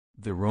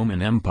The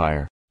Roman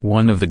Empire,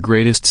 one of the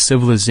greatest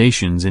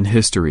civilizations in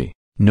history,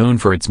 known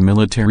for its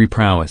military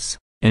prowess,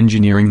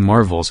 engineering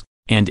marvels,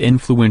 and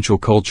influential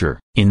culture.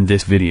 In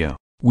this video,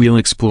 we'll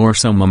explore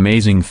some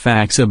amazing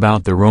facts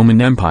about the Roman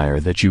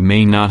Empire that you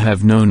may not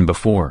have known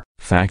before.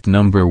 Fact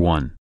number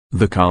 1.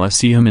 The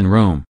Colosseum in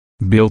Rome,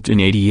 built in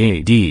 80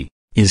 AD,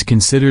 is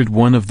considered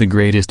one of the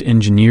greatest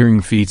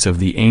engineering feats of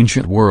the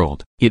ancient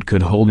world. It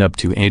could hold up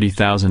to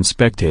 80,000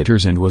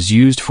 spectators and was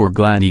used for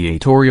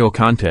gladiatorial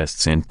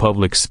contests and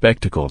public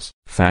spectacles.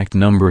 Fact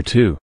number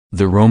 2.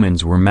 The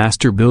Romans were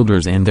master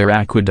builders and their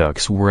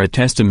aqueducts were a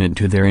testament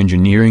to their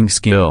engineering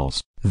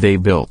skills. They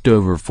built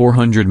over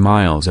 400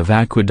 miles of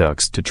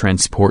aqueducts to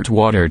transport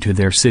water to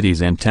their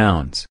cities and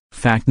towns.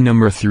 Fact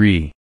number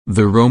 3.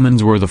 The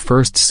Romans were the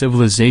first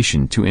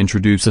civilization to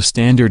introduce a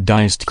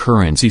standardized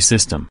currency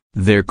system.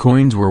 Their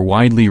coins were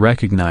widely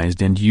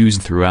recognized and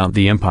used throughout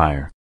the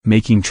empire,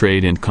 making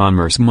trade and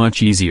commerce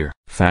much easier.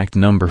 Fact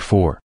number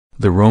 4.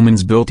 The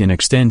Romans built an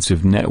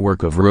extensive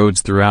network of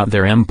roads throughout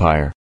their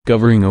empire,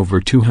 covering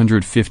over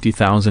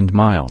 250,000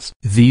 miles.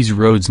 These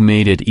roads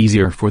made it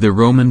easier for the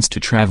Romans to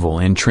travel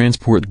and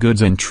transport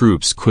goods and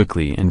troops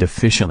quickly and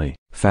efficiently.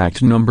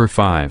 Fact number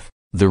 5.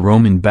 The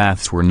Roman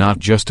baths were not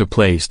just a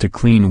place to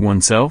clean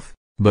oneself,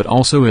 but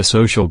also a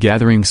social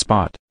gathering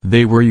spot.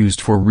 They were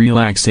used for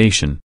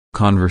relaxation,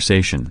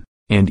 conversation,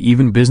 and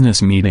even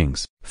business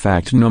meetings.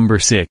 Fact number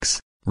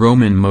 6.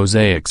 Roman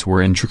mosaics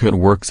were intricate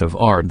works of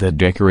art that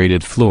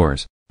decorated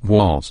floors,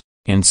 walls,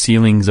 and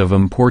ceilings of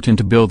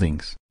important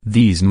buildings.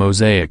 These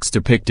mosaics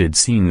depicted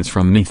scenes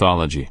from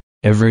mythology,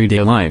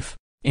 everyday life,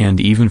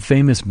 and even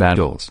famous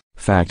battles.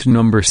 Fact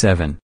number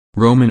 7.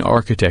 Roman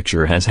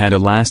architecture has had a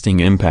lasting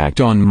impact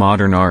on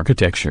modern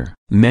architecture.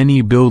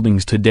 Many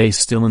buildings today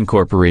still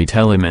incorporate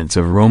elements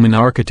of Roman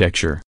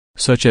architecture,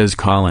 such as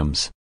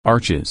columns,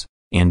 arches,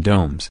 and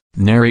domes.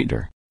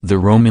 Narrator: the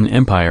Roman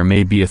Empire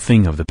may be a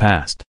thing of the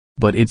past,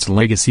 but its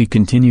legacy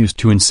continues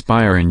to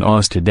inspire and awe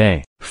us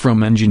today.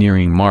 From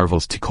engineering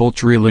marvels to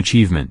cultural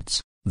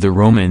achievements, the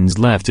Romans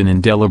left an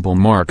indelible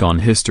mark on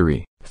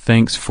history.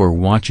 Thanks for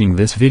watching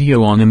this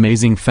video on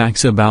amazing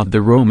facts about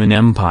the Roman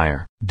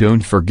Empire.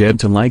 Don't forget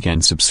to like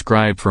and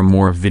subscribe for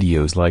more videos like